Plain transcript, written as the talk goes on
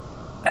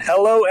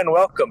Hello and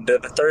welcome to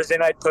the Thursday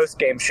Night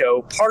Postgame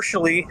Show,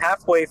 partially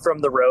halfway from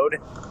the road.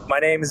 My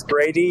name is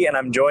Brady, and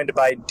I'm joined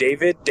by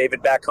David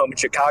back home in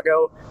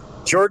Chicago.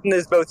 Jordan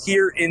is both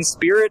here in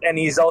spirit, and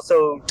he's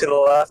also to the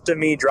left of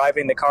me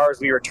driving the car as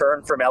we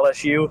return from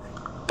LSU.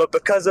 But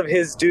because of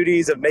his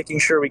duties of making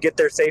sure we get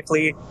there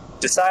safely,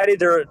 decided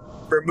to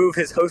remove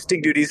his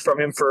hosting duties from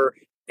him for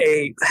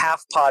a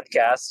half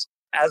podcast.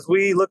 As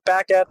we look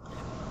back at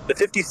the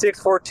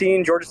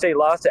 56-14 Georgia State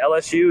loss to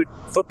LSU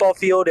football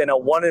field in a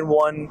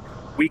 1-1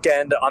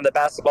 weekend on the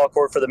basketball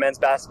court for the men's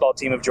basketball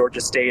team of Georgia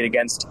State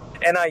against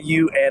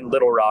NIU and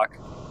Little Rock.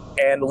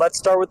 And let's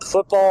start with the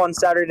football on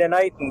Saturday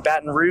night in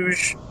Baton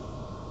Rouge. It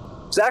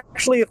was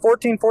actually a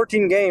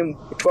 14-14 game,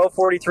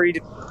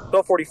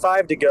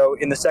 12:45 to go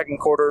in the second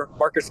quarter.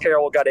 Marcus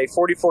Carroll got a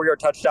 44-yard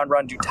touchdown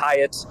run to tie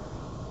it.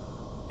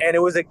 And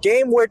it was a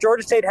game where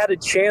Georgia State had a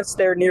chance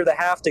there near the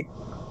half to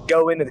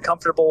go into the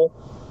comfortable,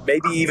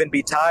 maybe even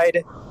be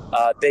tied.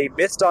 They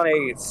missed on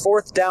a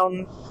fourth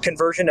down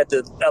conversion at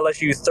the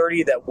LSU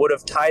 30 that would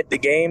have tied the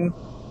game.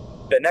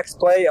 The next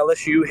play,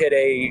 LSU hit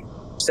a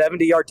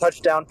 70-yard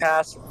touchdown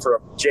pass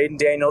from Jaden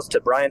Daniels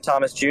to Brian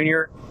Thomas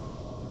Jr.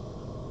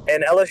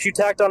 And LSU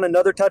tacked on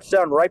another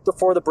touchdown right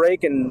before the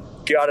break and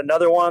got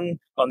another one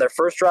on their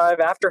first drive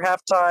after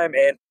halftime.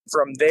 And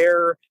from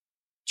there,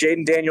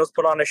 Jaden Daniels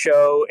put on a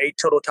show, 8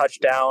 total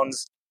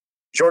touchdowns.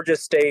 Georgia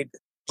State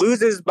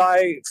loses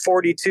by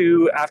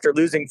 42 after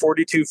losing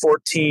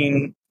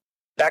 42-14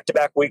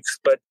 back-to-back weeks.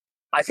 But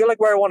I feel like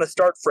where I want to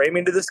start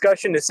framing the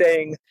discussion is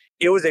saying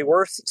it was a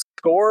worse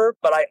score,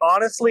 but I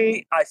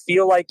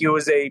feel like it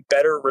was a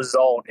better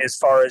result as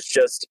far as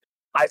just,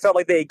 I felt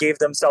like they gave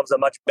themselves a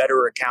much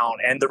better account.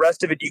 And the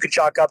rest of it you could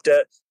chalk up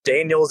to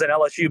Daniels and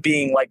LSU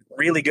being like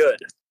really good.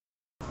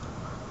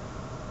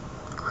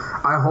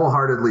 I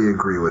wholeheartedly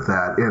agree with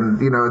that. And,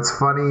 it's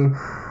funny.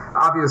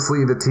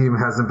 Obviously, the team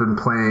hasn't been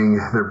playing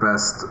their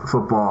best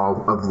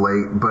football of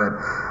late, but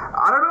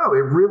I don't know.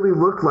 It really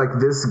looked like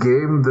this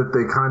game that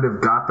they kind of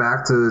got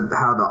back to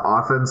how the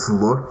offense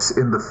looked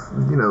in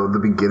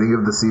the beginning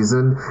of the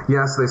season.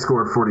 Yes, they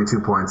scored 42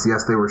 points.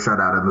 Yes, they were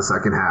shut out in the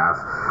second half.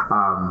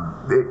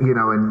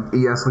 And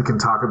yes, we can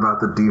talk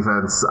about the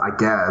defense, I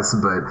guess,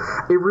 but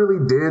it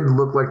really did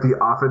look like the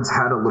offense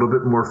had a little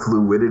bit more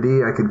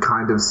fluidity. I could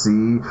kind of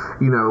see,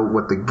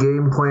 what the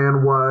game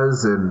plan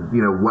was and,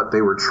 what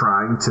they were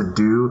trying to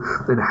do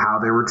and how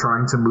they were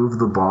trying to move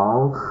the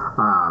ball.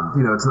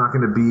 It's not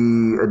going to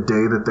be a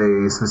day that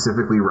they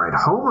specifically write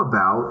home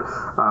about,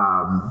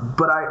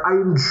 but I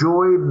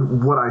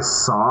enjoyed what I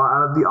saw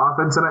out of the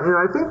offense, and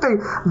I think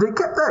they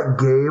kept that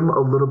game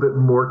a little bit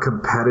more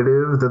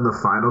competitive than the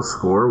final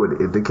score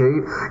would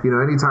indicate.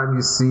 Anytime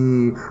you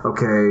see,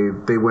 okay,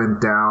 they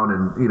went down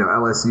and,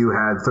 LSU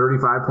had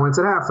 35 points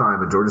at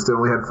halftime and Georgia State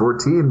only had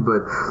 14,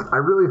 but I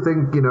really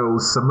think,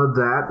 some of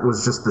that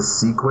was just the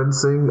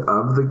sequencing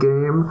of the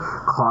game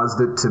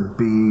caused it to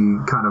be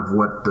kind of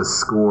what the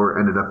score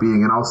ended up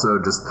being. And also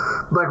just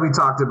like we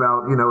talked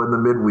about, in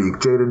the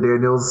midweek, Jaden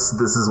Daniels,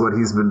 this is what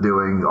he's been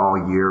doing all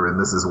year. And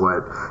this is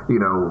what,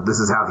 this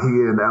is how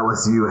he and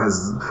LSU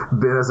has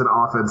been as an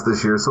offense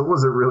this year. So it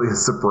wasn't really a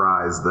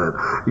surprise that,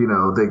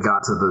 they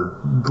got to the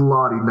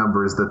bloody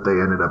numbers that they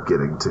ended up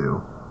getting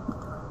to.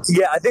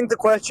 Yeah, I think the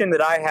question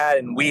that I had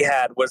and we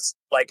had was,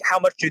 like, how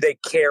much do they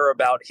care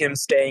about him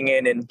staying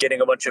in and getting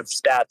a bunch of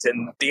stats?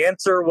 And the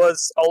answer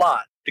was a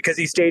lot, because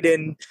he stayed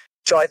in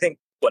till I think,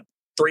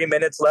 3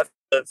 minutes left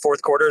the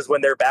fourth quarter is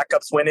when their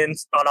backups went in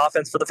on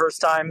offense for the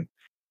first time.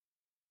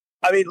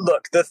 I mean,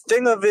 look, the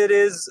thing of it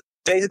is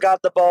they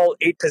got the ball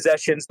 8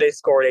 possessions, they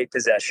scored 8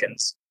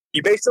 possessions.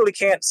 You basically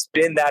can't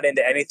spin that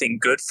into anything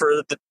good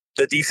for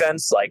the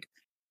defense. Like,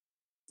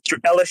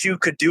 LSU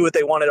could do what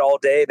they wanted all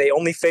day. They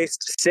only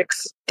faced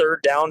 6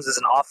 third downs as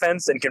an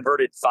offense and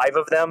converted 5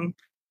 of them.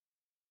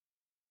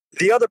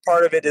 The other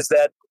part of it is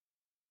that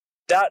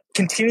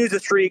continues a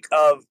streak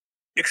of,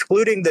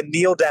 excluding the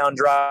kneel down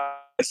drive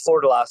in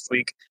Florida last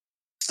week,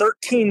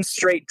 13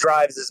 straight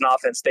drives as an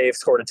offense they've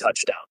scored a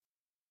touchdown.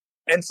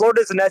 And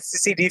Florida's an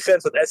SEC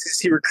defense with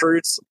SEC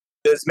recruits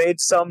that has made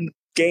some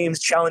games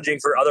challenging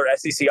for other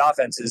SEC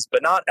offenses,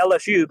 but not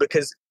LSU,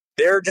 because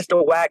they're just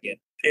a wagon.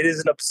 It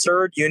is an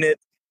absurd unit.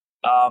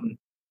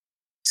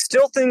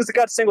 Still things that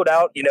got singled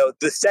out,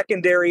 the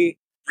secondary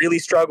really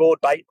struggled.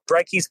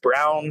 Bryce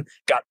Brown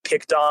got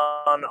picked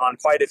on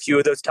quite a few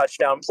of those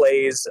touchdown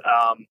plays.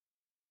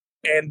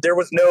 And there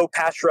was no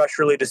pass rush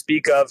really to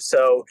speak of.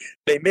 So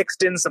they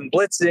mixed in some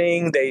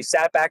blitzing. They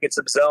sat back at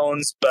some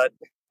zones, but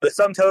the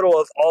sum total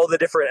of all the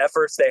different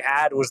efforts they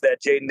had was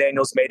that Jaden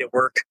Daniels made it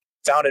work,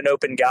 found an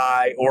open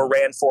guy, or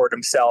ran for it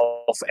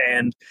himself.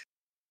 And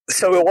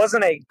so it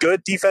wasn't a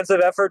good defensive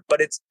effort, but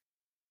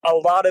a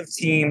lot of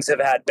teams have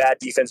had bad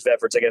defensive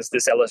efforts against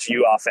this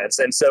LSU offense.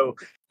 And so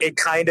it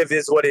kind of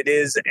is what it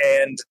is.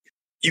 And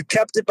you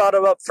kept it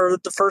bottom up for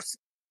the first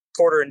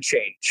quarter and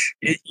change.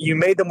 You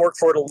made them work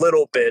for it a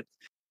little bit.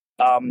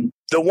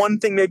 The one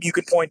thing maybe you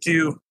could point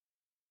to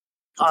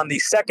on the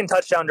second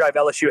touchdown drive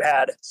LSU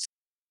had,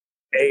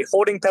 a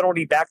holding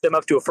penalty backed them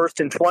up to a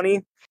 1st and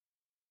 20.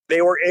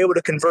 they were able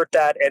to convert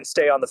that and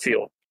stay on the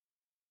field.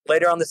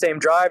 Later on the same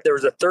drive, there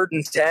was a 3rd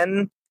and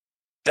 10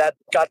 that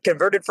got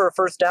converted for a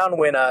first down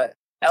when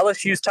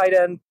LSU's tight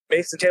end,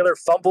 Mason Taylor,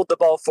 fumbled the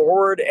ball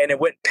forward, and it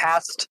went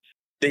past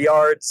the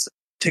yards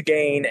to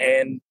gain,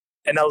 and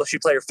an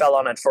LSU player fell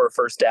on it for a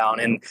first down.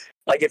 And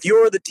like, if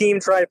you're the team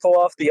trying to pull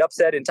off the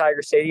upset in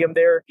Tiger Stadium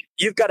there,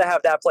 you've got to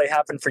have that play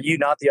happen for you,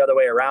 not the other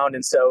way around.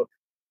 And so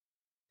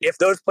if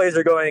those plays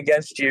are going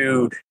against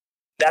you,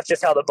 that's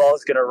just how the ball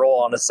is going to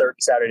roll on a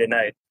certain Saturday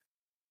night.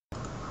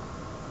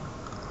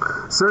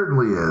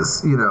 Certainly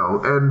is,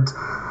 and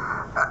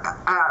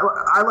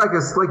I like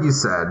you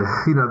said,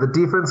 the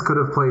defense could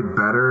have played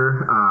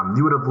better.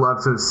 You would have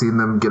loved to have seen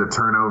them get a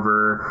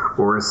turnover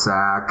or a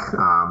sack,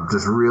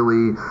 just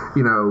really,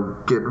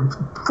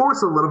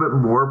 force a little bit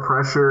more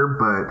pressure.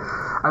 But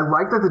I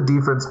like that the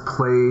defense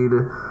played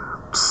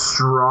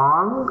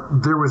strong.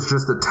 There was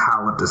just a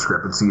talent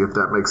discrepancy, if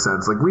that makes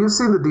sense. Like, we've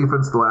seen the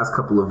defense the last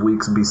couple of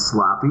weeks be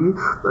sloppy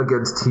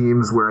against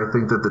teams where I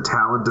think that the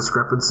talent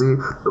discrepancy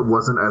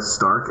wasn't as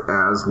stark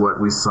as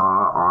what we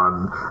saw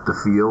on the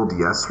field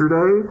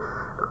yesterday.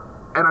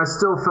 And I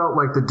still felt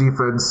like the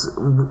defense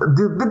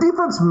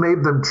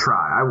made them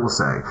try, I will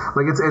say.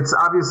 Like, it's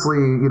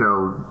obviously,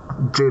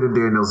 Jaden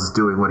Daniels is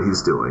doing what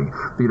he's doing.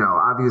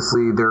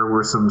 Obviously there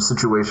were some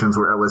situations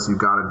where LSU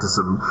got into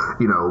some,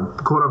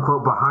 quote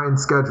unquote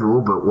behind schedule,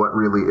 but what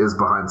really is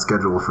behind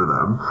schedule for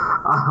them.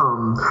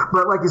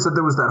 But like you said,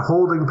 there was that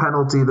holding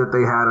penalty that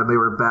they had, and they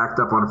were backed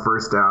up on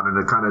first down,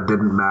 and it kind of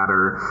didn't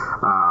matter.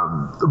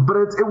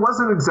 But it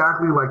wasn't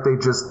exactly like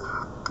they just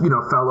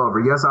fell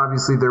over. Yes,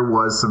 obviously there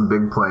was some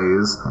big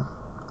plays,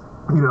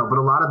 but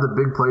a lot of the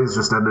big plays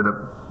just ended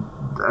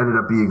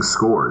up being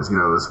scores. It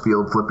was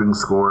field flipping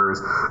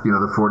scores,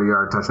 the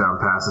 40-yard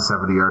touchdown pass, the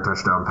 70-yard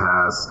touchdown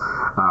pass.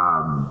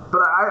 But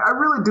I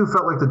really do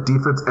felt like the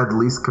defense at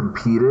least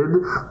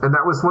competed, and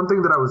that was one thing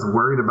that I was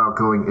worried about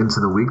going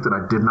into the week, that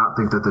I did not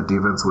think that the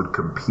defense would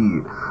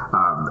compete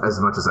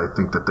as much as I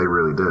think that they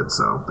really did.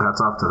 So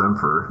hats off to them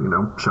for,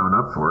 showing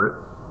up for it.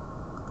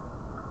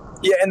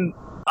 Yeah, and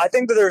I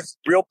think that there's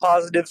real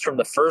positives from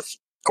the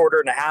first quarter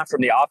and a half from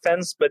the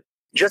offense, but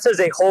just as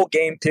a whole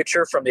game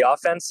picture from the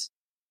offense,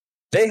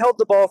 they held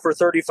the ball for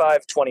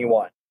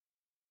 35-21.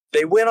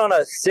 They went on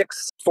a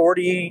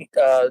 6:40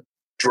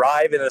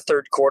 drive in the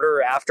third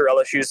quarter after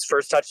LSU's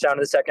first touchdown in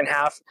the second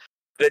half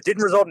that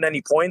didn't result in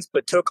any points,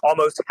 but took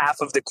almost half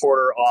of the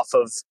quarter off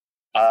of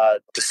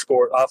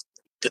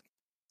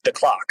the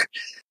clock.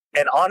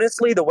 And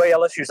honestly, the way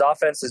LSU's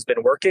offense has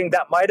been working,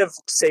 that might have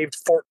saved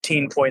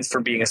 14 points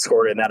from being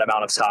scored in that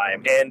amount of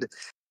time. And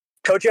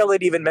Coach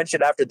Elliott even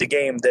mentioned after the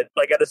game that,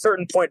 like, at a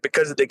certain point,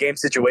 because of the game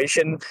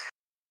situation,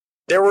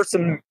 there were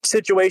some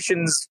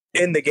situations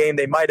in the game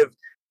they might have,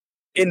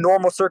 in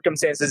normal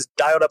circumstances,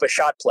 dialed up a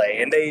shot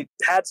play. And they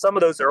had some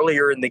of those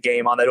earlier in the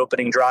game on that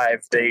opening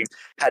drive. They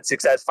had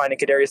success finding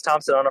Kadarius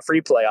Thompson on a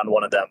free play on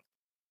one of them.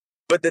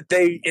 But that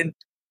they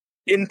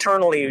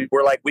internally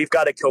were like, we've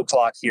got to kill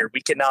clock here.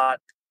 We cannot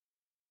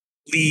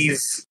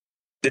leave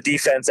the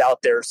defense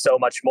out there so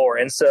much more.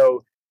 And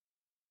so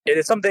it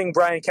is something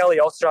Brian Kelly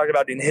also talked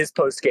about in his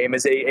post game,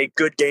 is a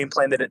good game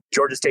plan that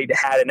Georgia State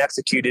had and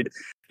executed,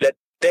 that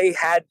they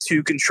had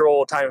to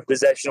control time of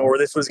possession or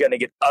this was going to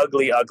get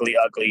ugly.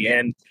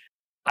 And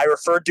I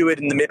referred to it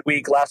in the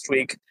midweek last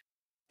week.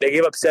 They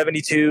gave up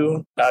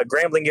 72.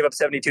 Grambling gave up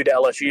 72 to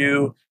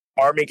LSU.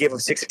 Army gave up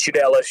 62 to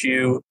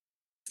LSU.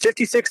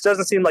 56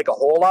 doesn't seem like a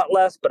whole lot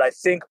less, but I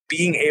think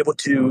being able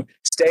to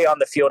stay on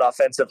the field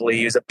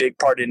offensively is a big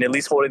part in at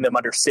least holding them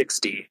under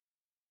 60.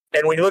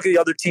 And when you look at the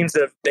other teams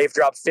that they've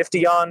dropped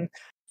 50 on,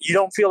 you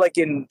don't feel like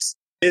in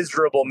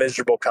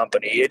miserable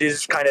company. It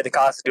is kind of the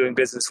cost of doing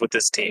business with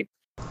this team.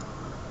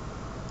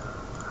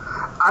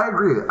 I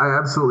agree. I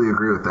absolutely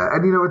agree with that.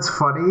 And, it's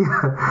funny.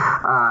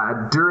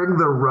 During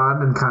the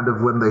run and kind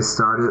of when they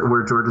started,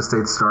 where Georgia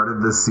State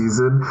started this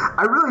season,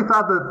 I really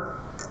thought that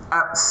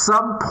at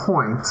some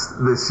point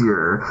this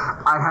year,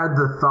 I had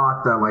the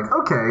thought that, like,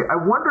 okay, I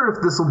wonder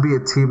if this will be a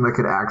team that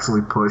could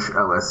actually push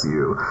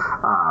LSU.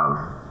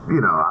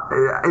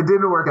 It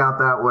didn't work out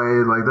that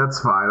way. Like, that's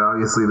fine.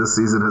 Obviously, this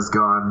season has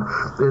gone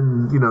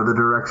in, the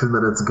direction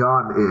that it's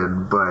gone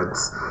in. But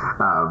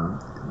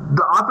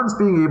the offense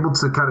being able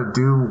to kind of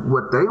do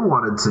what they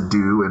wanted to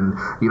do and,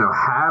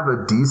 have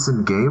a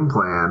decent game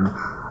plan,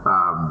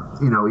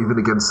 even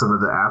against some of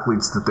the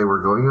athletes that they were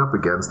going up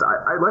against.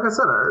 I like I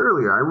said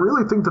earlier, I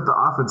really think that the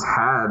offense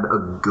had a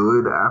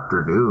good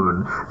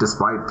afternoon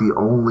despite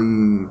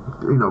only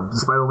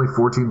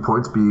 14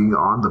 points being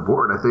on the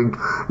board. I think,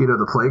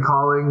 the play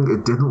calling,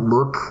 it didn't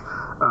look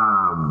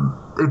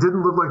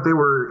like they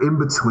were in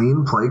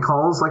between play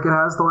calls like it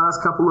has the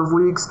last couple of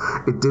weeks.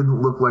 It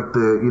didn't look like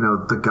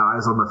the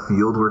guys on the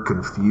field were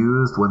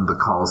confused when the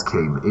calls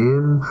came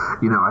in.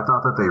 I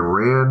thought that they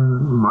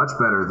ran much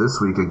better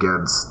this week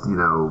against,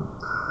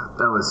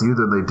 LSU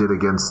than they did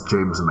against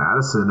James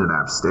Madison and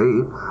App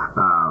State.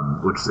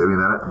 which, I mean,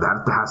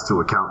 that has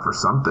to account for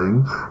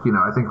something.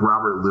 I think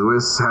Robert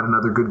Lewis had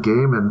another good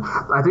game, and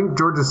I think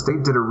Georgia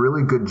State did a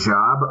really good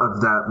job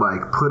of that,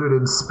 like, put it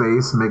in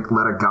space,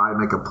 let a guy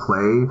make a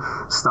play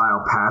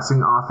style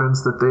passing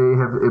offense that they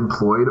have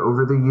employed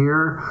over the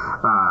year.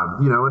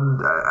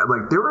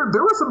 Like, there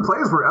were some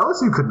plays where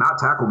LSU could not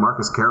tackle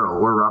Marcus Carroll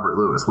or Robert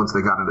Lewis once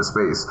they got into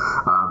space.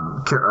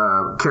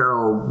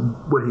 Carroll,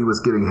 when he was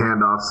getting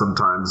handoffs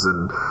sometimes,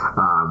 and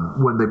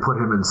when they put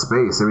him in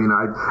space, I mean,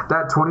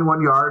 that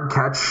 21-yard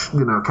catch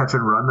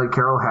and run that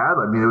Carroll had,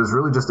 I mean, it was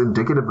really just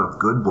indicative of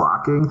good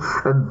blocking,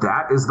 and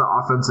that is the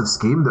offensive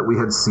scheme that we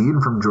had seen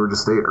from Georgia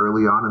State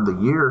early on in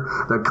the year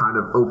that kind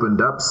of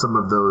opened up some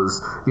of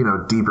those,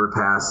 deeper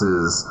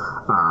passes.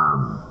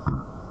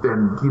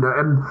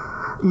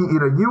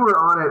 You were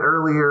on it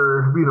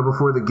earlier,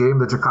 before the game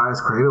that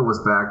Ja'Kias Cradle was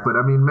back. But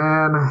I mean,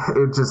 man,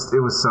 it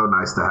was so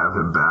nice to have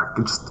him back.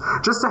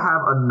 Just to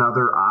have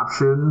another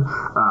option.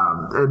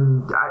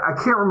 And I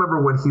can't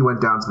remember when he went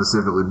down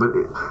specifically, but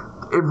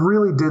it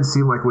really did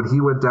seem like when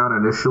he went down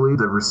initially,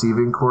 the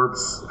receiving corps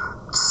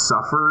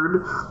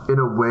suffered in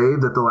a way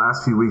that the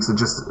last few weeks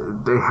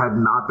they had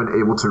not been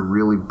able to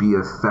really be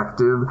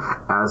effective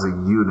as a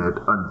unit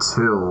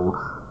until,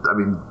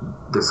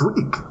 this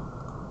week.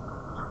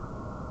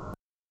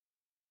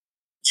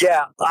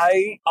 Yeah,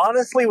 I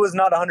honestly was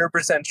not 100%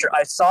 sure.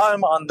 I saw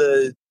him on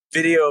the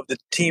video of the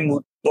team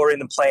boarding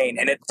the plane,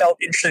 and it felt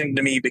interesting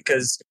to me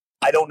because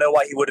I don't know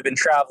why he would have been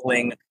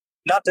traveling.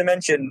 Not to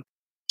mention,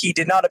 he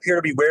did not appear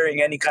to be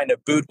wearing any kind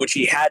of boot, which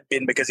he had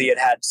been because he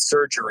had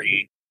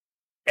surgery.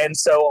 And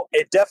so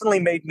it definitely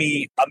made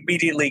me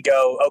immediately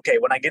go, okay,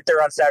 when I get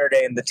there on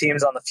Saturday and the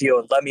team's on the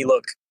field, let me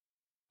look.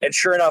 And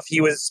sure enough, he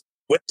was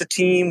with the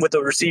team, with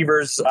the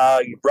receivers,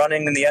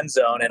 running in the end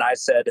zone, and I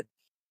said,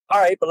 all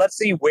right, but let's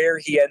see where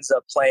he ends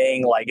up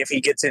playing, like if he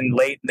gets in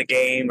late in the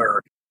game.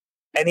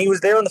 And he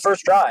was there on the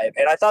first drive,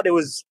 and I thought it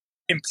was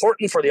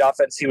important for the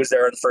offense he was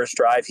there on the first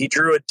drive. He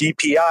drew a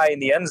DPI in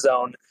the end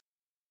zone.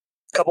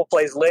 A couple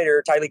plays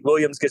later, Tyleik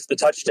Williams gets the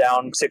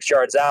touchdown, 6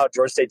 yards out.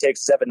 Georgia State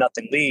takes a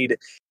 7-0 lead.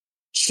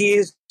 He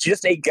is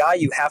just a guy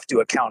you have to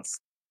account for.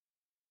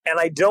 And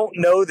I don't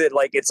know that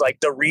it's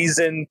the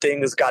reason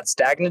things got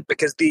stagnant,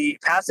 because the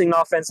passing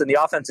offense and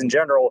the offense in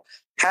general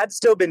had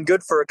still been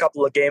good for a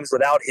couple of games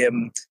without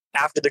him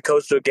after the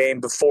Coastal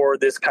game, before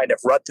this kind of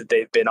rut that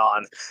they've been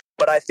on.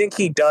 But I think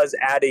he does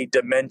add a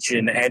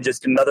dimension and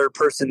just another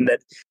person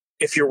that,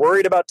 if you're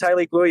worried about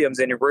Tyleik Williams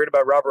and you're worried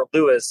about Robert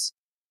Lewis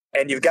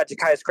and you've got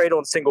Ja'Kias Cradle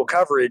in single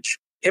coverage,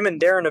 him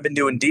and Darren have been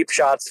doing deep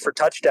shots for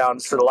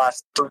touchdowns for the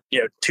last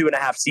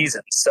 2.5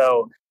 seasons.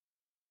 So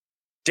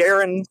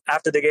Darren,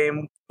 after the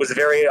game, was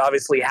very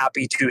obviously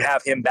happy to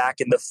have him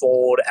back in the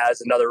fold as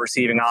another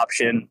receiving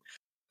option,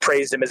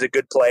 praised him as a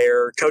good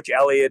player. Coach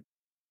Elliott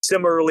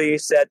similarly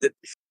said that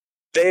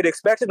they had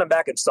expected him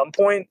back at some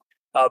point,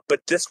 but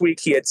this week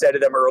he had said to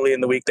them early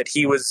in the week that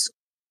he was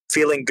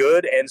feeling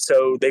good, and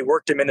so they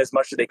worked him in as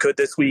much as they could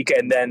this week,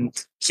 and then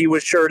he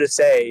was sure to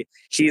say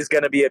he's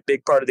going to be a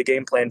big part of the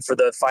game plan for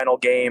the final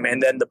game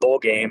and then the bowl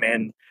game.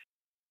 And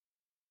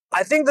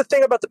I think the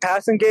thing about the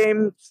passing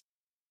game,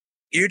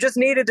 you just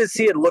needed to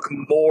see it look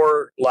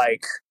more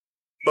like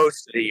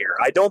most of the year.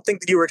 I don't think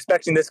that you were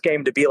expecting this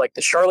game to be like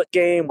the Charlotte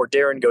game where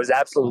Darren goes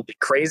absolutely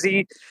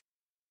crazy.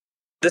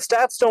 The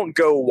stats don't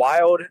go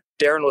wild.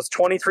 Darren was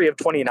 23 of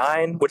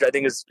 29, which I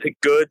think is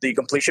good. The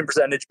completion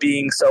percentage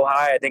being so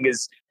high, I think,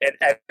 is an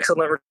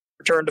excellent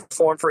return to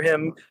form for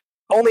him.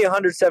 Only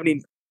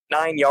 179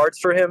 yards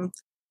for him,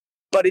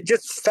 but it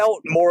just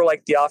felt more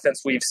like the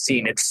offense we've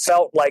seen. It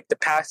felt like the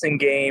passing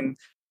game,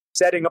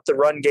 setting up the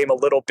run game a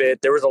little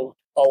bit. There was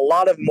a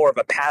lot of more of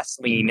a pass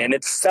lean, and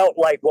it felt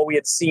like what we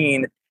had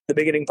seen the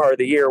beginning part of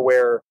the year,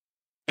 where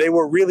they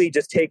were really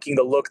just taking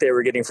the look they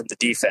were getting from the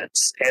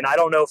defense. And I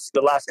don't know if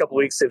the last couple of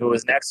weeks, if it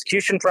was an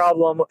execution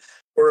problem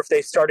or if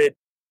they started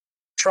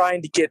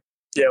trying to get,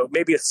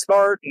 maybe a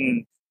smart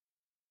and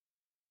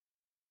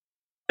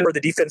for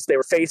the defense they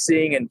were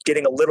facing and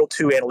getting a little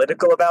too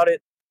analytical about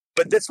it.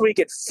 But this week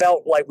it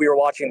felt like we were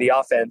watching the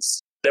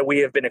offense that we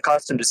have been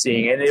accustomed to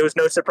seeing. And it was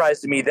no surprise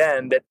to me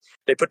then that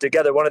they put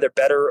together one of their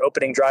better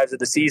opening drives of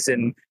the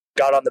season,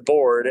 got on the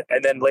board,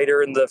 and then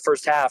later in the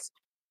first half,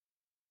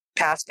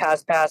 pass,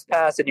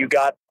 and you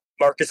got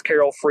Marcus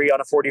Carroll free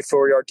on a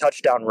 44-yard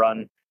touchdown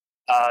run.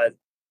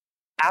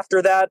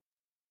 After that,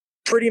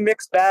 pretty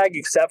mixed bag,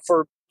 except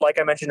for, like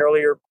I mentioned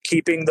earlier,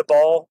 keeping the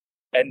ball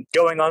and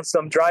going on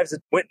some drives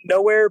that went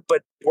nowhere,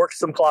 but worked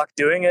some clock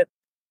doing it.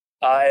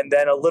 And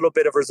then a little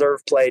bit of reserve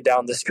play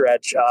down the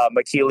stretch.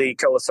 Makili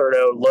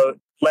Colacerdo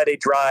led a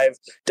drive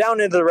down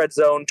into the red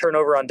zone,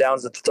 turnover on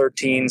downs at the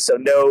 13, so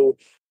no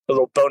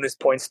little bonus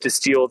points to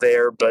steal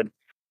there. But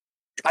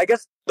I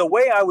guess the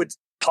way I would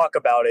talk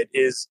about it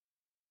is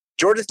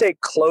Georgia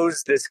State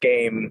closed this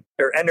game,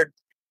 or entered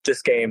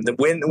this game.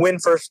 When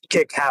first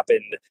kick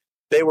happened,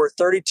 they were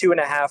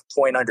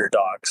 32.5-point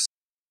underdogs,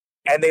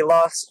 and they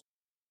lost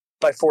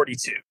by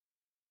 42.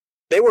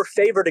 They were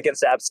favored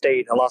against App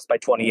State and lost by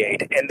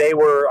 28. And they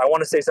were, I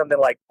want to say something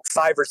like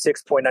 5 or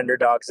 6 point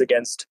underdogs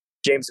against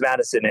James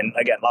Madison and,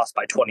 again, lost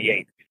by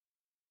 28.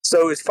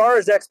 So as far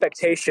as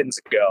expectations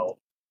go,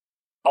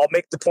 I'll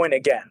make the point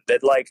again that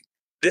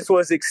this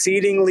was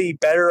exceedingly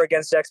better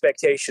against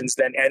expectations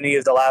than any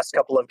of the last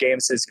couple of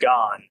games has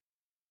gone.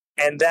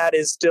 And that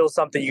is still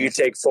something you can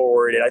take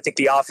forward. And I think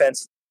the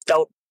offense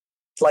felt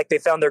like they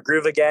found their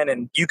groove again.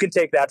 And you can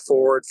take that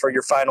forward for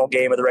your final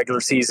game of the regular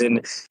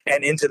season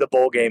and into the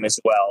bowl game as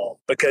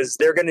well, because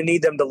they're going to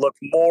need them to look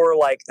more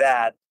like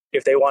that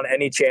if they want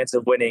any chance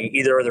of winning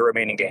either of the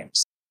remaining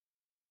games.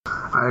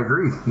 I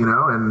agree,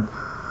 and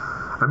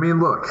I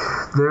mean, look,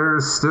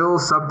 there's still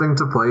something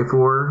to play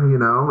for,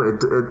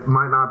 It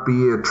might not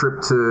be a trip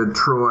to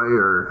Troy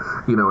or,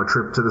 a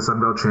trip to the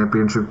Sun Belt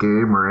Championship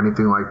game or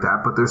anything like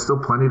that, but there's still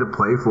plenty to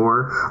play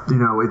for.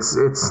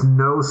 It's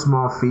no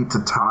small feat to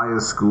tie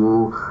a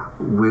school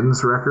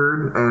wins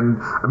record.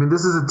 And, I mean,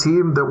 this is a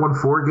team that won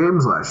 4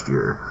 games last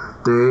year.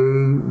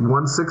 They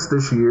won 6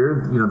 this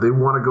year. They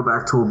want to go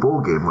back to a bowl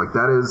game.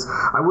 That is,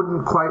 I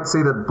wouldn't quite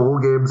say that bowl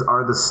games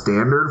are the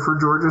standard for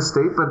Georgia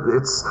State, but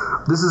this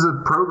is a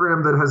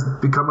program that has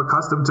become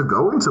accustomed to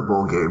going to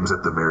bowl games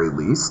at the very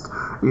least,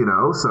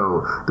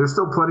 so there's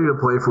still plenty to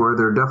play for.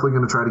 They're definitely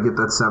going to try to get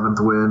that 7th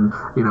win,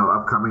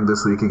 upcoming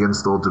this week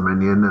against Old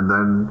Dominion, and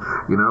then,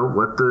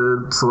 let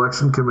the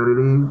selection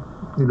committee,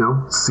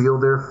 seal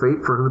their fate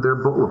for who their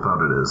bowl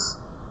opponent is.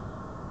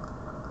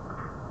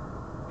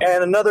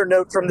 And another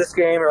note from this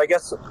game, or I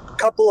guess a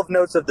couple of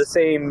notes of the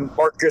same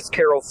Marcus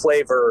Carroll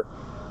flavor,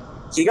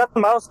 he got the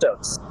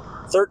milestones.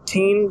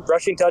 13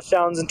 rushing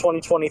touchdowns in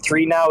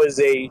 2023 now is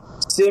a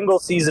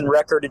single-season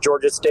record at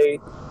Georgia State.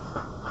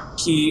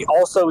 He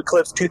also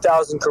eclipsed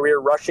 2,000 career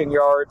rushing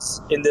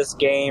yards in this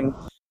game.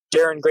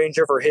 Darren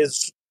Granger, for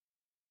his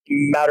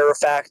matter of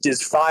fact,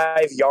 is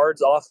 5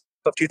 yards off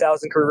of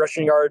 2,000 career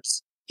rushing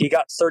yards. He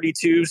got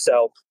 32,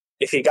 so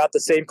if he got the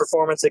same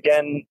performance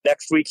again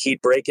next week,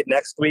 he'd break it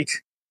next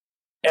week.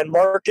 And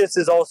Marcus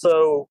is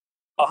also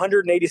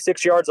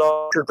 186 yards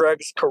off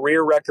Greg's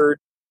career record,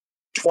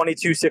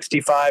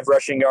 2265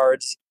 rushing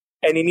yards,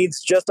 and he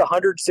needs just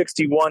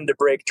 161 to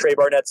break Trey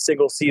Barnett's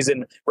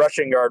single-season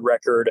rushing yard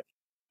record,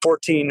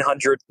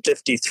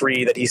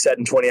 1,453 that he set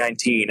in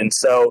 2019. And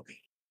so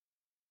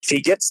if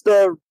he gets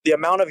the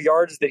amount of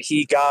yards that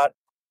he got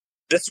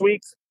this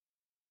week,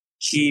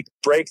 he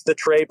breaks the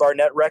Trey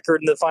Barnett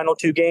record in the final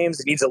 2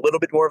 games. It needs a little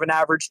bit more of an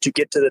average to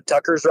get to the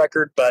Tucker's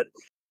record, but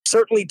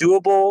certainly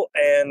doable.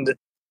 And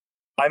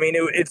I mean,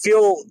 it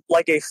feel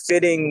like a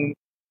fitting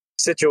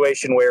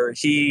situation where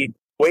he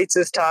waits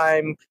his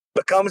time,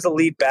 becomes a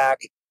lead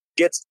back,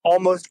 gets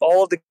almost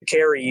all of the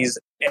carries,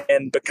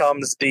 and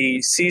becomes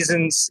the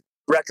season's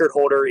record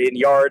holder in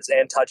yards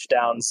and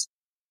touchdowns.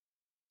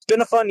 It's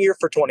been a fun year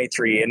for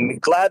 23,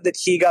 and glad that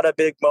he got a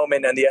big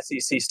moment on the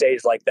SEC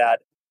stage like that.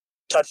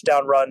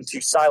 Touchdown run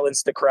to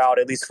silence the crowd,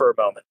 at least for a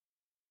moment.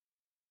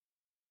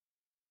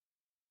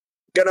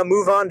 Gonna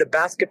move on to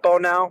basketball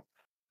now.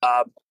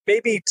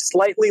 Maybe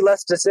slightly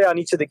less to say on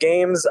each of the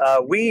games.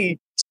 We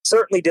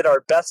certainly did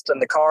our best in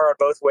the car on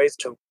both ways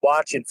to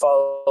watch and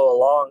follow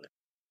along.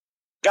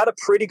 Got a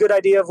pretty good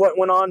idea of what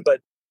went on,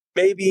 but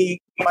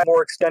maybe my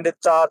more extended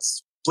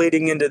thoughts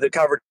bleeding into the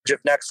coverage of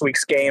next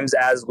week's games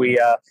as we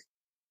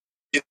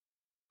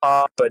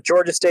but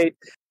Georgia State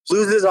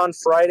loses on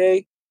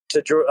Friday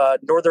to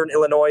Northern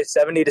Illinois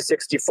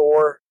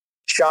 70-64,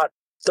 shot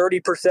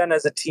 30%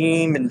 as a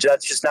team, and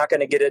that's just not going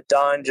to get it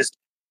done. Just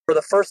for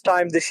the first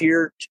time this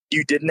year,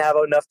 you didn't have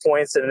enough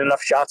points and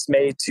enough shots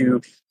made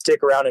to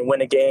stick around and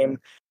win a game.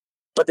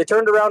 But they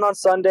turned around on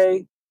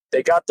Sunday.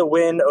 They got the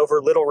win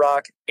over Little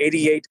Rock,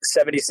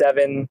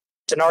 88-77.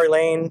 Tenari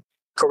Lane,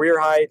 career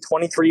high,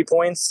 23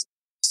 points,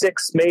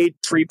 6 made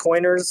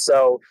 3-pointers.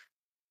 So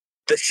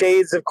the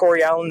shades of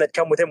Corey Allen that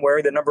come with him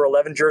wearing the number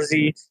 11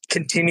 jersey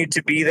continued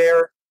to be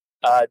there.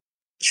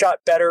 Shot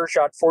better,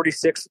 shot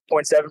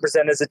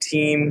 46.7% as a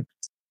team.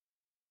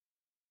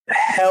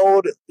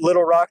 Held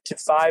Little Rock to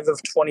 5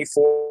 of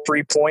 24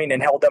 3-point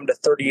and held them to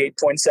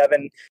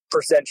 38.7%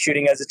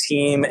 shooting as a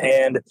team.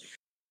 And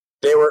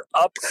they were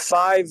up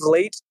 5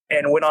 late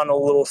and went on a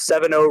little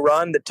 7-0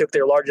 run that took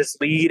their largest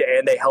lead,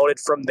 and they held it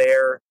from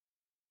there.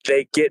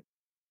 They get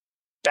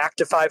back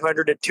to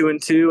 500 at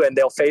 2-2, and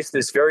they'll face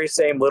this very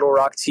same Little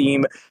Rock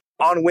team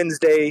on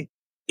Wednesday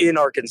in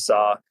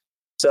Arkansas.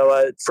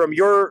 So from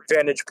your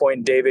vantage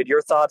point, David,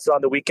 your thoughts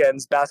on the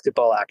weekend's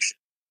basketball action?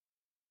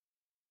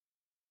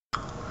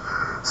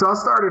 So I'll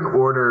start in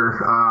order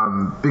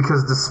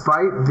because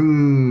despite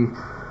the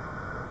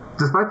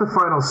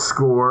final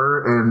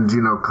score and,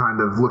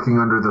 kind of looking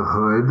under the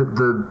hood,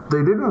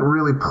 they didn't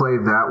really play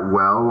that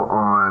well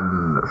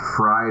on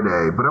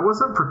Friday, but I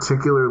wasn't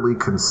particularly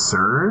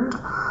concerned.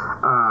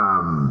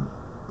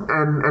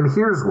 And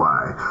here's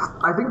why.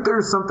 I think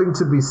there's something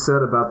to be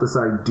said about this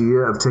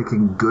idea of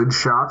taking good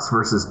shots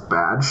versus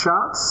bad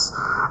shots.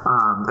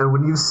 And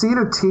when you've seen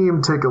a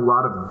team take a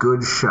lot of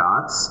good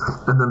shots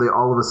and then they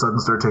all of a sudden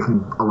start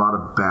taking a lot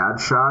of bad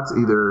shots,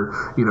 either,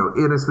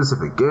 in a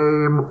specific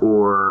game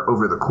or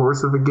over the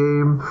course of a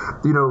game,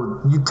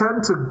 you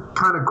tend to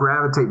kind of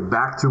gravitate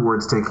back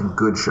towards taking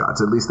good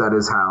shots. At least that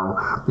is how,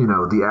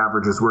 the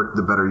averages work.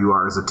 The better you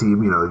are as a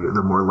team,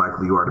 the more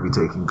likely you are to be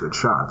taking good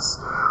shots.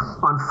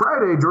 On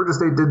Friday, Georgia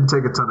State didn't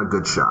take a ton of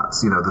good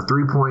shots. The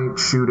 3-point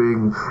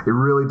shooting, it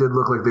really did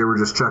look like they were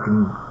just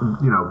chucking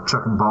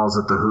balls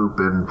at the hoop.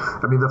 And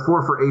I mean, the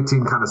 4 for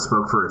 18 kind of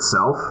spoke for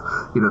itself.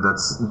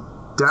 That's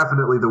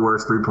definitely the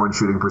worst 3-point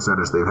shooting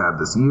percentage they've had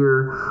this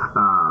year.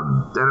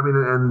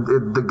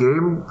 The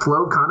game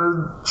flow kind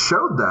of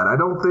showed that. I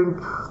don't think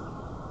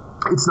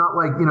it's not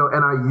like,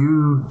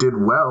 NIU did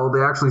well. They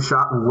actually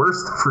shot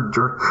worse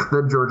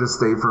than Georgia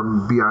State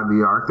from beyond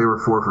the arc. They were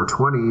 4 for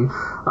 20.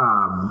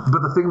 But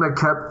the thing that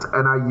kept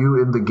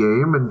NIU in the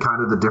game and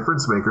kind of the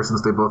difference maker,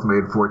 since they both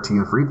made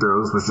 14 free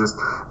throws, was just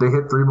they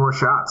hit 3 more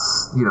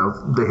shots.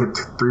 They hit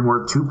 3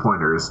 more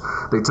 2-pointers.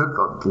 They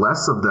took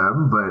less of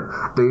them,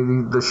 but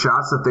the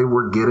shots that they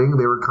were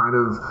getting, they were kind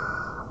of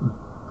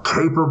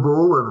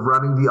capable of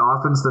running the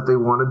offense that they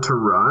wanted to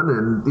run,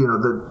 and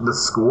the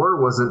score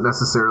wasn't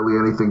necessarily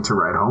anything to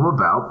write home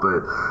about,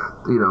 but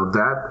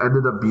that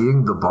ended up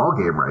being the ball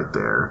game right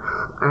there.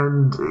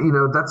 And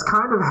that's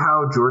kind of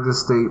how Georgia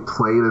State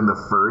played in the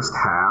first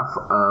half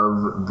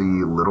of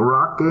the Little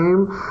Rock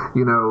game.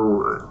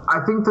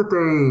 I think that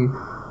they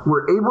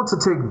were able to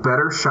take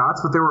better shots,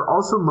 but there were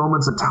also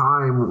moments of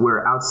time where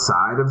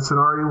outside of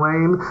Tenari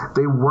Lane,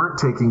 they weren't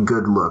taking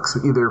good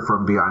looks, either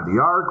from behind the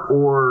arc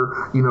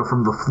or,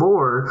 from the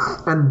floor.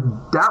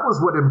 And that was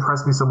what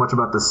impressed me so much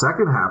about the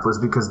second half, was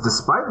because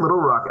despite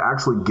Little Rock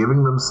actually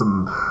giving them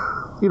some,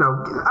 I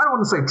don't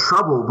want to say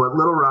trouble, but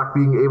Little Rock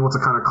being able to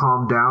kind of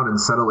calm down and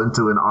settle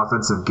into an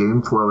offensive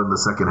game flow in the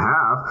second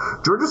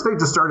half, Georgia State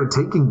just started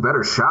taking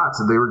better shots,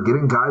 and they were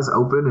getting guys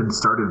open and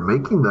started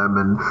making them.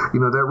 And,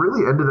 that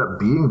really ended up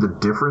being the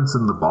difference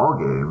in the ball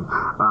game.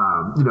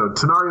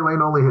 Tenari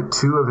Lane only hit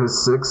 2 of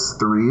his 6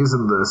 threes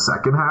in the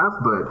second half,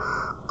 but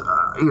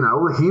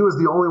he was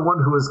the only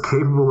one who was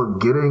capable of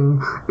getting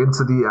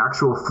into the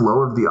actual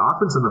flow of the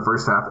offense in the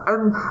first half.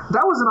 And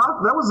that was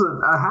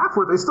a half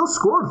where they still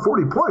scored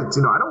 40 points.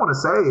 I don't want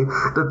to say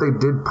that they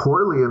did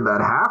poorly in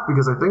that half,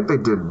 because I think they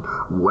did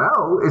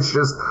well. It's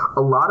just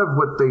a lot of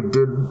what they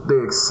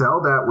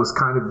excelled at was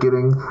kind of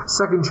getting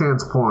second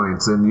chance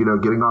points and,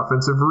 getting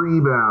offensive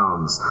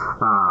rebounds.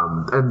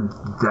 And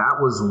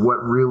that was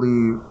what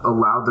really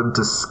allowed them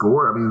to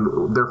score. I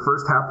mean, their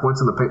first half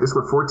points in the paint, they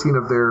scored 14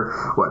 of their,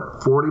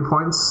 40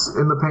 points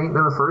in the paint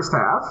in the first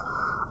half.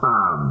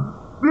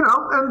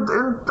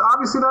 And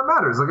obviously that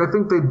matters. Like, I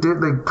think they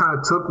kind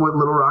of took what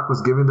Little Rock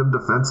was giving them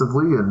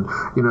defensively, and,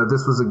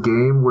 this was a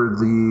game where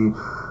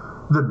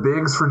the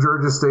bigs for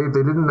Georgia State,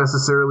 they didn't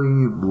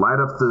necessarily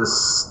light up the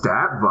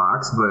stat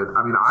box, but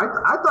I mean,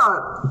 I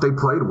thought they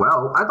played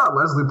well. I thought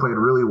Leslie played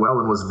really well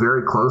and was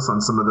very close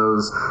on some of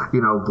those,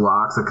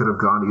 blocks that could have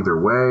gone either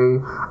way.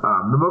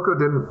 Namoko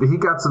he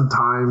got some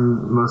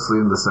time mostly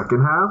in the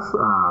second half.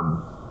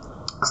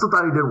 I still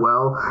thought he did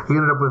well. He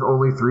ended up with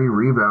only 3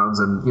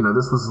 rebounds, and,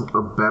 this was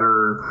a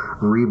better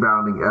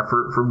rebounding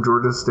effort from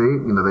Georgia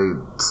State. They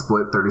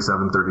split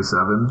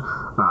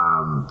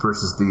 37-37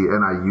 versus the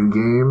NIU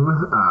game.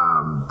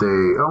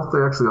 They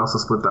actually also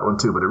split that one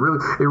too, but it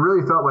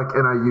really felt like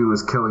NIU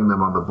was killing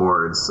them on the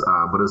boards,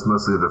 but it was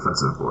mostly the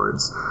defensive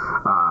boards.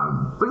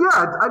 But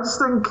yeah, I just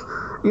think,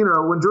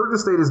 when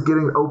Georgia State is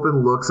getting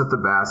open looks at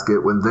the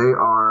basket, when they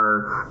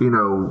are,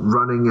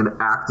 running an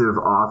active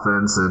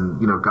offense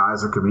and,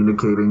 guys are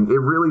communicating,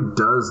 it really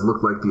does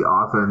look like the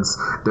offense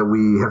that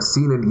we have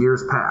seen in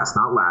years past,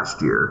 not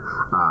last year.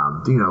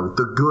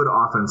 The good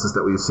offenses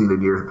that we've seen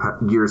in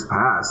years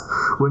past.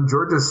 When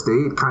Georgia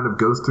State kind of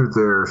goes through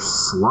their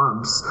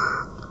slumps,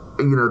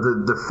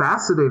 the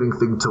fascinating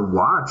thing to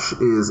watch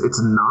is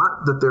it's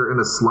not that they're in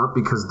a slump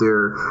because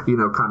they're,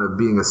 kind of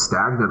being a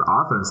stagnant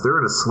offense. They're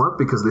in a slump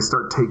because they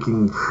start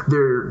taking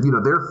their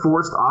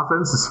forced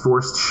offense is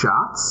forced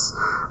shots.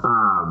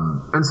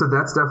 And so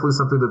that's definitely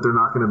something that they're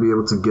not going to be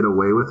able to get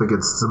away with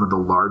against some of the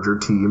larger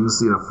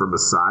teams, from a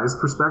size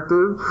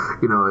perspective.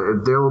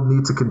 They'll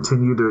need to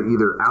continue to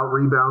either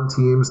out-rebound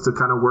teams to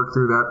kind of work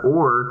through that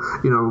or,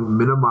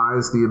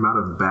 minimize the amount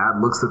of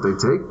bad looks that they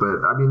take.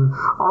 But, I mean,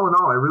 all in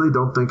all, I really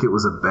don't think it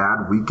was a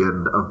bad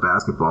weekend of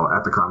basketball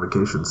at the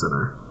Convocation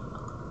Center.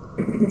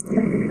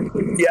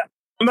 Yeah,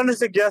 I'm going to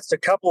suggest a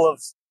couple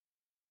of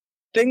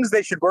things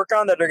they should work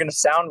on that are going to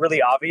sound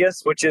really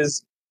obvious, which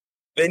is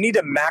they need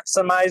to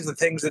maximize the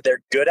things that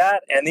they're good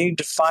at, and they need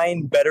to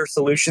find better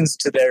solutions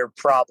to their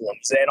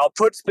problems. And I'll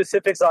put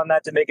specifics on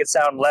that to make it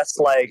sound less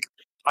like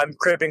I'm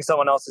cribbing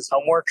someone else's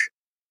homework.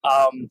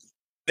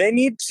 They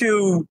need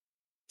to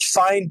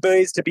find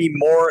ways to be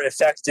more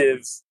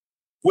effective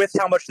with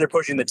how much they're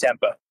pushing the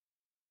tempo.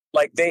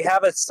 Like, they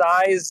have a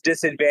size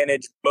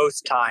disadvantage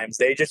most times.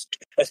 They just,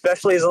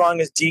 especially as long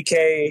as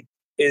DK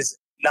is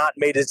not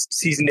made his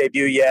season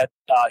debut yet.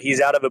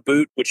 He's out of a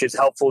boot, which is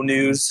helpful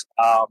news.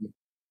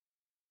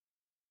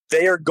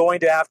 They are going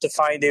to have to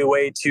find a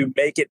way to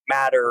make it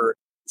matter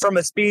from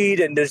a speed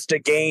and just a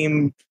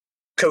game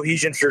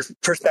cohesion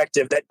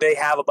perspective that they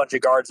have a bunch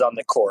of guards on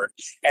the court.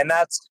 And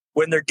that's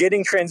when they're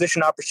getting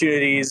transition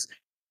opportunities.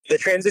 The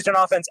transition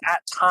offense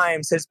at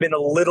times has been a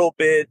little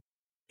bit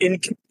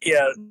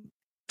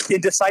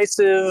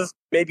indecisive,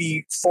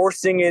 maybe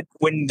forcing it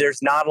when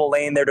there's not a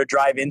lane there to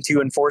drive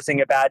into and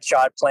forcing a bad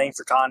shot, playing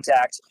for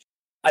contact.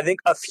 I think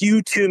a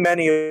few too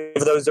many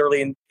of those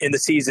early in the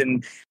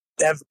season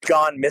have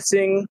gone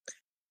missing.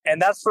 And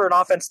that's for an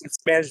offense that's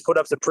managed to put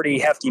up some pretty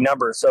hefty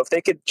numbers. So if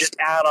they could just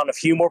add on a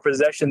few more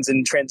possessions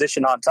and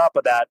transition on top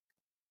of that,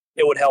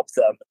 it would help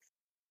them.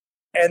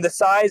 And the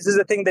size is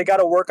a thing they got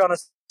to work on a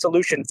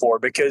solution for,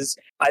 because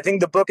I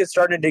think the book is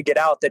starting to get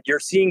out that you're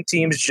seeing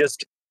teams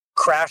just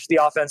crash the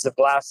offensive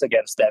glass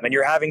against them. And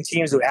you're having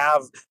teams who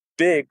have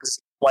bigs,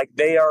 like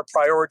they are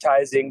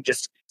prioritizing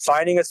just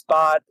finding a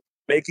spot,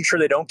 making sure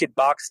they don't get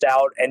boxed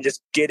out, and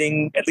just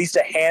getting at least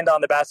a hand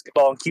on the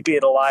basketball and keeping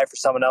it alive for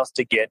someone else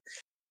to get.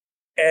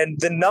 And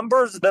the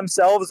numbers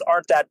themselves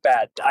aren't that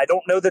bad. I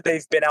don't know that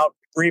they've been out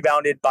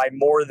rebounded by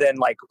more than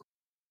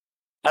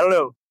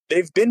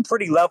they've been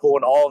pretty level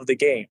in all of the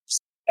games.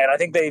 And I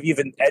think they've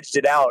even edged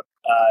it out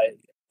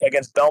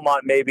against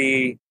Belmont,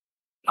 maybe.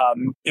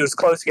 It was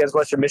close against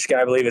Western Michigan,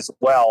 I believe, as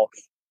well.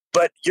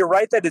 But you're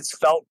right that it's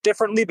felt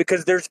differently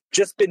because there's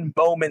just been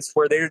moments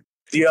where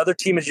the other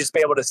team has just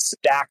been able to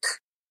stack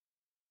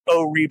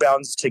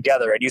rebounds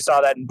together. And you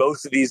saw that in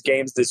both of these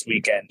games this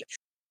weekend.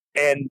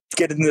 And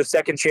getting the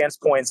second chance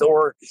points,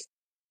 or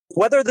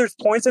whether there's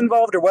points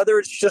involved or whether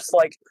it's just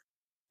like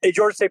a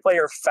Georgia State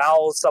player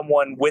fouls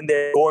someone when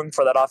they're going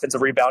for that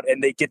offensive rebound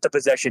and they get the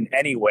possession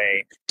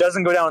anyway.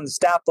 Doesn't go down in the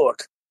stat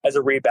book as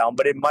a rebound,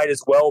 but it might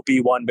as well be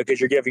one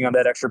because you're giving them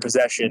that extra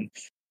possession.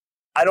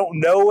 I don't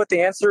know what the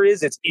answer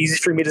is. It's easy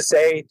for me to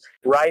say,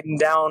 riding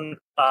down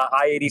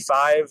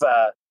I-85,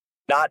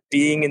 not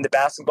being in the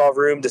basketball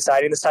room,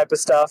 deciding this type of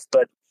stuff,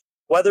 but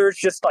whether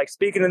it's just like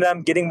speaking to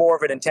them, getting more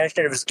of an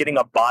intention of just getting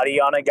a body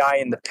on a guy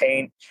in the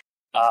paint,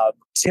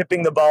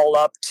 tipping the ball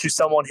up to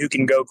someone who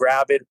can go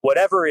grab it,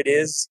 whatever it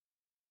is,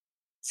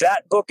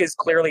 that book is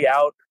clearly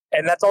out.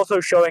 And that's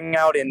also showing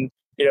out in,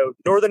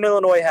 Northern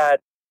Illinois had, I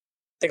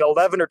think,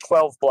 11 or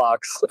 12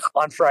 blocks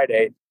on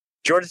Friday.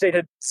 Georgia State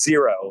had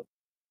 0.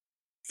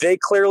 They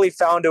clearly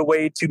found a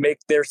way to make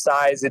their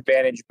size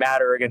advantage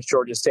matter against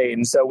Georgia State.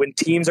 And so when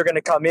teams are going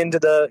to come into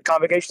the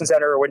Convocation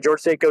Center, or when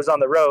Georgia State goes on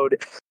the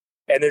road,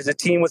 and there's a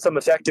team with some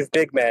effective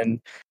big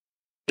men,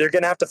 they're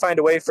going to have to find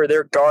a way for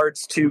their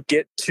guards to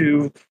get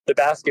to the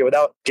basket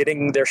without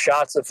getting their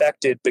shots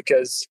affected,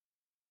 because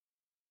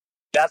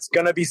that's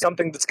going to be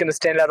something that's going to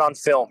stand out on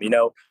film.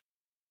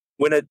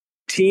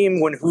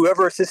 When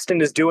whoever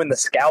assistant is doing the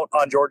scout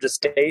on Georgia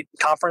State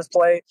conference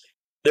play,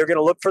 they're going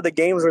to look for the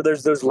games where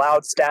there's those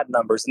loud stat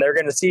numbers, and they're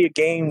going to see a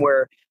game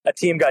where a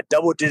team got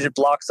double-digit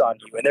blocks on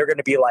you, and they're going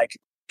to be like,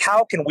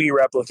 how can we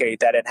replicate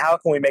that, and how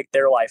can we make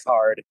their life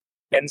hard?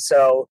 And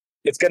so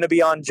it's going to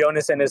be on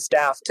Jonas and his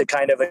staff to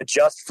kind of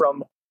adjust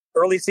from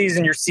early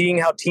season. You're seeing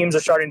how teams are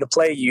starting to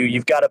play you.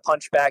 You've got to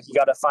punch back. You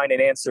got to find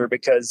an answer,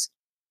 because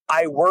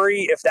I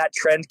worry if that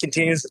trend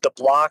continues with the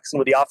blocks and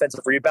with the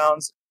offensive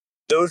rebounds,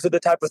 those are the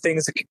type of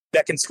things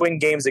that can swing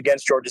games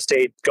against Georgia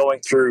State going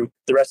through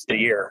the rest of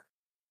the year.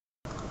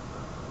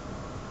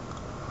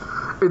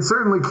 It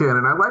certainly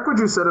can, and I like what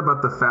you said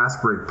about the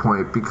fast break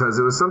point, because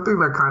it was something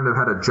that kind of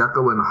had a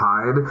Jekyll and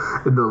Hyde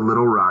in the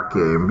Little Rock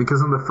game, because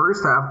in the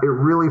first half, it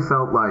really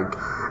felt like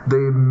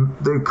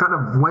they kind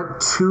of went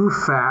too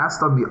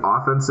fast on the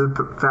offensive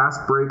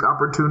fast break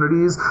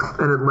opportunities,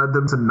 and it led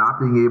them to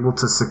not being able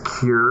to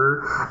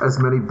secure as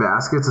many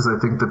baskets as I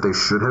think that they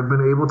should have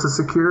been able to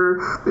secure,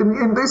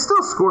 and they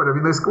still scored. I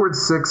mean, they scored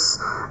six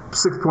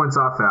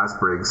points off fast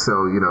breaks,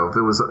 so, if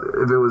it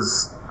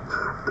was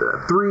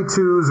 3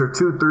 2s or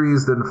 2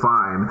 3s, then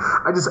fine.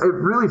 It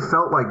really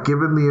felt like,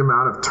 given the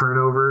amount of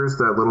turnovers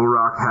that Little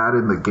Rock had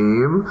in the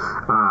game,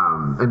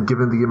 and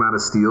given the amount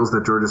of steals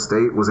that Georgia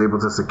State was able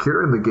to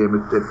secure in the game,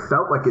 it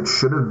felt like it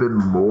should have been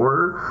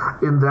more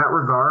in that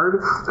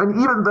regard. And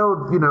even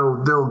though,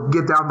 they'll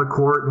get down the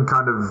court and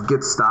kind of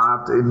get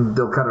stopped and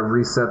they'll kind of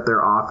reset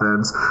their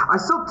offense, I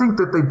still think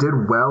that they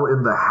did well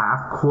in the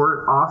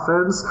half-court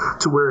offense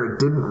to where it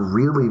didn't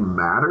really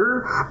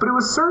matter. But it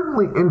was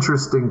certainly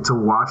interesting to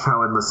watch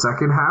how in the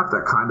second half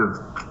that kind of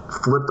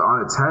flipped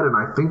on its head, and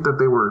I think that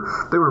they were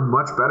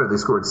much better. They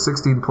scored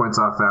 16 points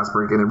off fast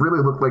break, and it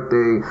really looked like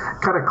they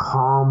kind of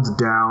calmed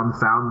down,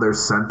 found their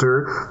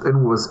center,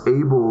 and was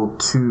able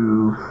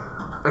to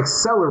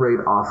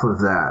accelerate off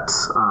of that.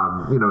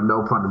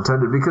 No pun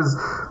intended, because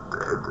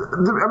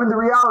the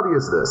reality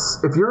is this: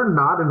 if you're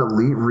not an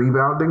elite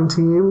rebounding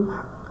team,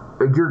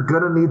 you're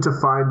going to need to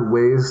find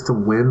ways to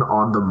win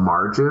on the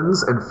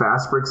margins, and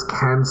fast breaks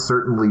can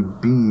certainly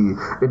be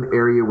an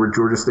area where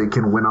Georgia State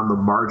can win on the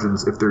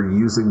margins if they're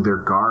using their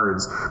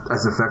guards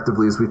as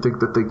effectively as we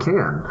think that they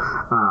can.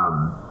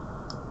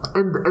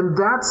 And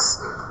that's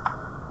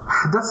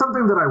that's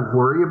something that I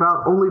worry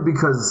about only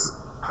because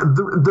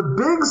the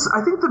bigs,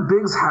 I think the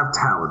bigs have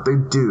talent. They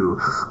do.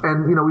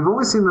 And, we've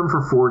only seen them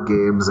for 4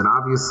 games, and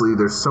obviously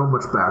there's so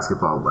much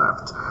basketball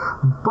left.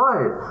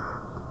 But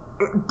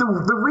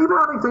the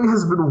rebounding thing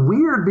has been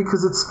weird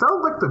because it's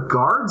felt like the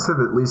guards have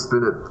at least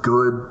been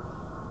good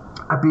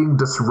at being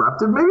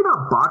disruptive, maybe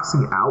not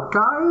boxing out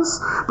guys,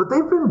 but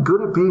they've been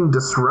good at being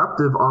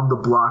disruptive on the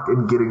block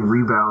and getting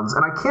rebounds.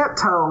 And I can't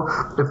tell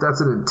if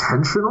that's an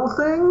intentional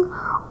thing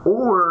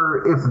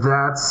or if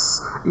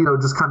that's,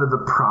 just kind of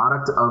the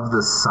product of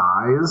the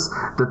size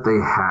that they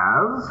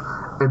have.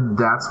 And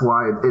that's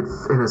why it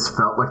has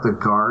felt like the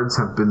guards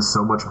have been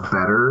so much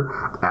better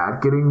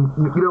at getting,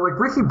 like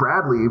Ricky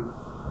Bradley,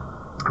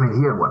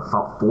 he had,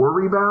 4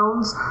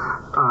 rebounds?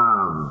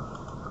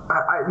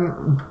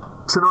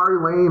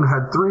 Tenari Lane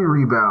had 3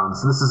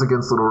 rebounds. This is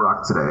against Little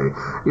Rock today.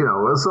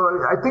 So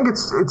I think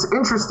it's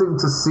interesting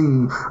to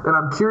see, and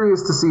I'm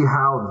curious to see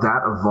how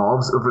that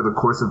evolves over the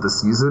course of the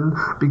season,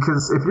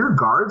 because if your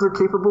guards are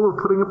capable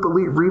of putting up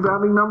elite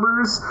rebounding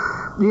numbers,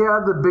 yeah,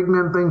 the big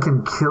man thing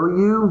can kill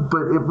you,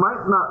 but it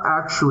might not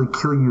actually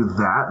kill you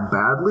that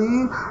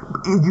badly.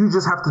 You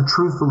just have to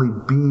truthfully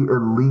be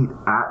elite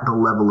at the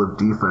level of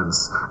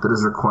defense that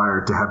is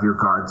required to have your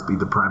guards be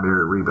the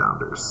primary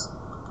rebounders.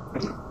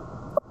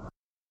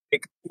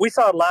 We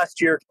saw it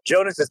last year.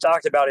 Jonas has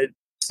talked about it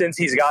since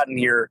he's gotten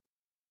here.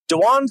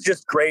 DeJuan's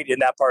just great in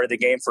that part of the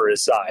game for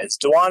his size.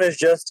 DeJuan is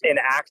just an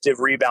active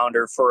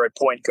rebounder for a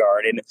point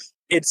guard, and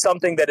it's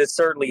something that has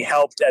certainly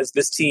helped as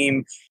this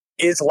team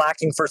is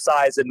lacking for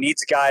size and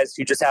needs guys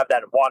who just have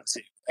that want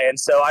to. And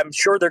so I'm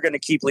sure they're going to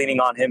keep leaning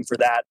on him for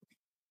that.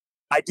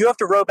 I do have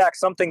to row back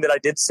something that I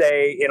did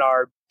say in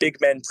our Big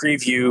Men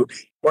preview,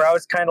 where I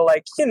was kind of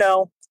like,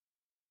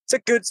 it's a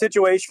good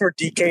situation for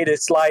DK to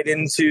slide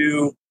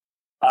into.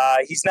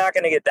 He's not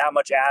going to get that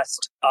much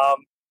asked.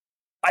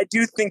 I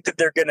do think that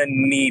they're going to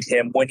need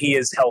him when he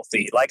is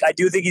healthy. I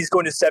do think he's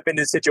going to step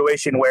into a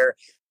situation where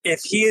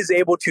if he is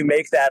able to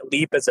make that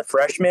leap as a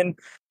freshman,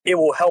 it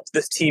will help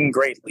this team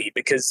greatly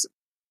because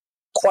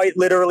quite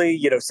literally,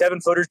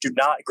 7-footers do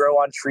not grow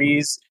on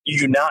trees. You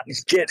do not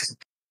get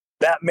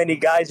that many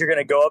guys you're going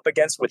to go up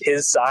against with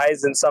his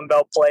size in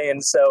Sunbelt play.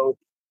 And so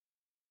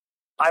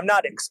I'm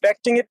not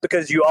expecting it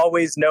because you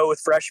always know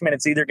with freshmen,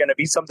 it's either going to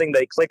be something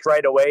they click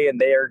right away and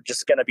they are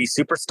just going to be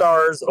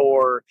superstars,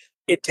 or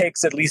it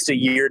takes at least a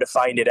year to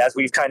find it, as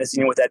we've kind of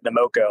seen with Ed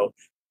Namoko.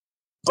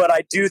 But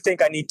I do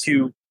think I need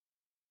to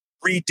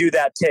redo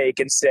that take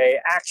and say,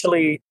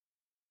 actually,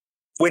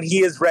 when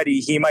he is ready,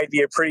 he might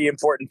be a pretty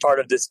important part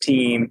of this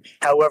team,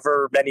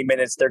 however many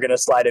minutes they're going to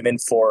slide him in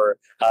for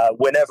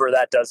whenever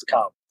that does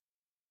come.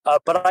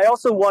 But I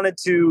also wanted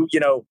to,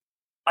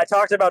 I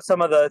talked about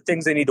some of the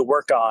things they need to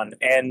work on,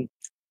 and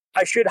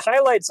I should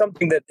highlight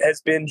something that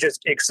has been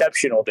just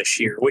exceptional this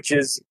year, which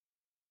is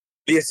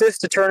the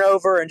assist to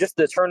turnover and just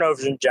the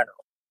turnovers in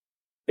general.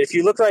 If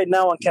you look right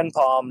now on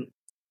KenPom,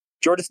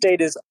 Georgia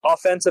State is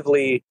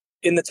offensively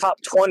in the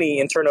top 20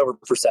 in turnover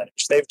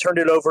percentage. They've turned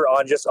it over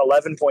on just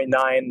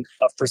 11.9%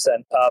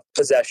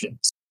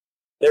 possessions.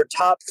 They're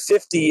top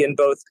 50 in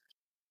both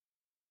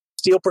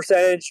steal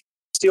percentage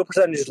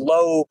is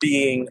low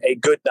being a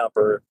good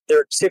number.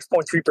 They're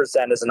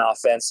 6.3% as an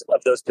offense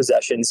of those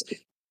possessions.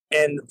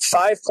 And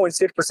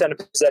 5.6%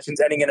 of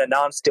possessions ending in a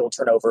non-steal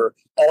turnover,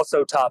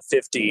 also top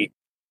 50.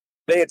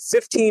 They had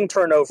 15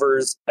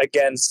 turnovers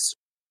against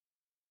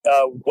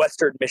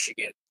Western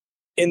Michigan.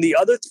 In the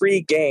other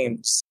 3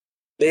 games,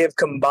 they have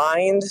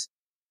combined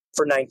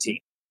for 19.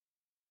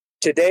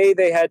 Today,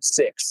 they had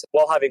 6,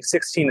 while having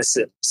 16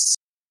 assists.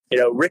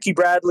 Ricky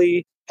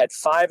Bradley had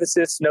 5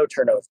 assists, no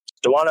turnovers.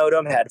 DeJuan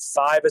Odom had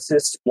 5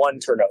 assists, 1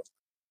 turnover.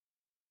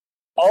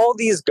 All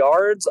these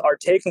guards are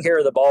taking care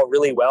of the ball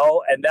really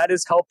well, and that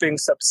is helping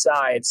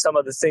subside some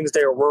of the things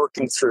they are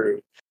working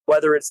through,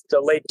 whether it's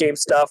the late game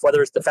stuff,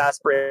 whether it's the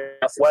fast break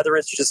stuff, whether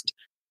it's just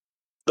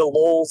the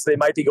lulls they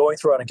might be going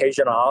through on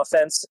occasion on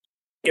offense.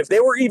 If they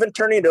were even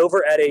turning it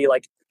over at a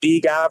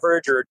league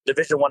average or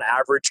Division I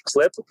average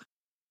clip,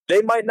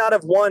 they might not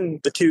have won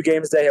the 2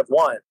 games they have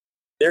won.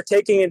 They're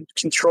taking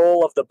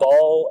control of the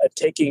ball and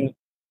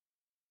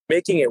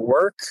making it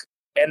work.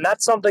 And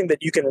that's something that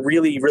you can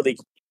really, really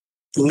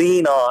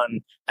lean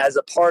on as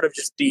a part of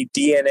just the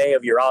DNA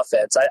of your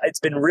offense. It's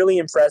been really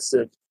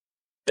impressive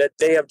that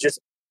they have just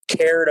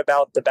cared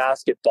about the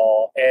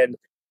basketball. And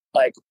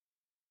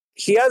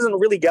he hasn't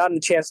really gotten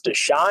a chance to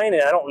shine.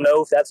 And I don't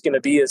know if that's going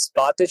to be his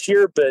spot this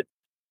year, but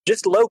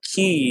just low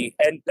key,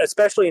 and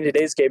especially in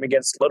today's game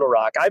against Little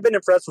Rock, I've been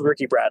impressed with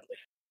Ricky Bradley.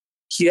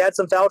 He had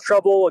some foul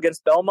trouble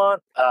against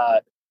Belmont. I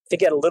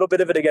think he had a little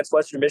bit of it against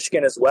Western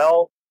Michigan as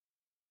well.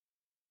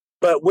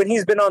 But when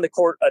he's been on the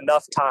court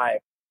enough time,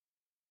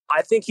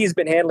 I think he's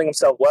been handling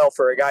himself well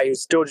for a guy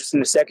who's still just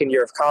in the second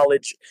year of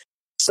college.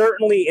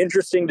 Certainly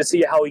interesting to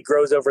see how he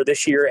grows over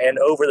this year and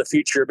over the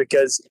future,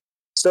 because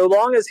so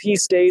long as he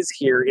stays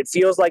here, it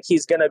feels like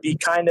he's going to be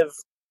kind of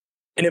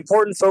an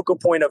important focal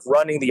point of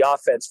running the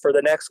offense for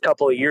the next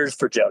couple of years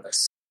for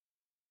Jonas.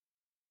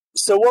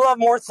 So we'll have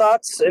more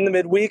thoughts in the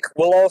midweek.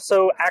 We'll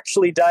also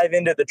actually dive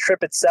into the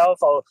trip itself.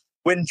 I'll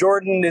when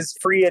Jordan is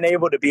free and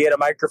able to be at a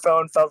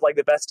microphone, felt like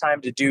the best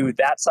time to do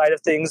that side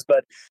of things.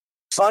 But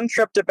fun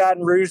trip to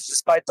Baton Rouge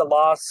despite the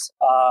loss.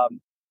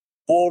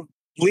 We'll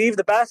leave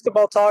the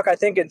basketball talk, I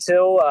think,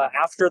 until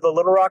after the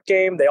Little Rock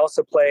game. They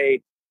also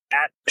play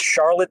at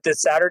Charlotte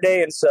this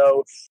Saturday, and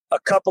so a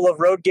couple of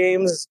road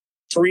games,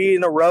 3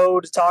 in a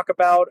row to talk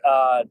about.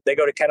 They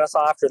go to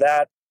Kennesaw after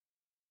that.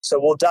 So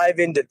we'll dive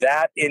into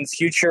that in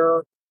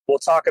future. We'll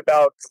talk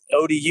about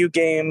ODU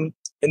game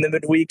in the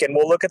midweek, and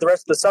we'll look at the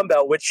rest of the Sun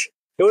Belt, which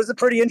it was a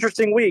pretty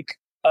interesting week.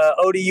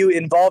 ODU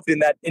involved in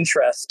that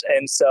interest.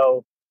 And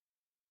so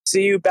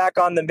see you back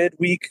on the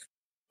midweek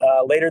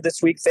later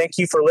this week. Thank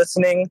you for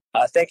listening.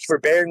 Thank you for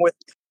bearing with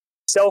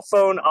cell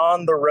phone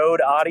on the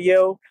road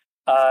audio.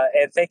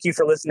 And thank you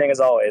for listening as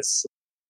always.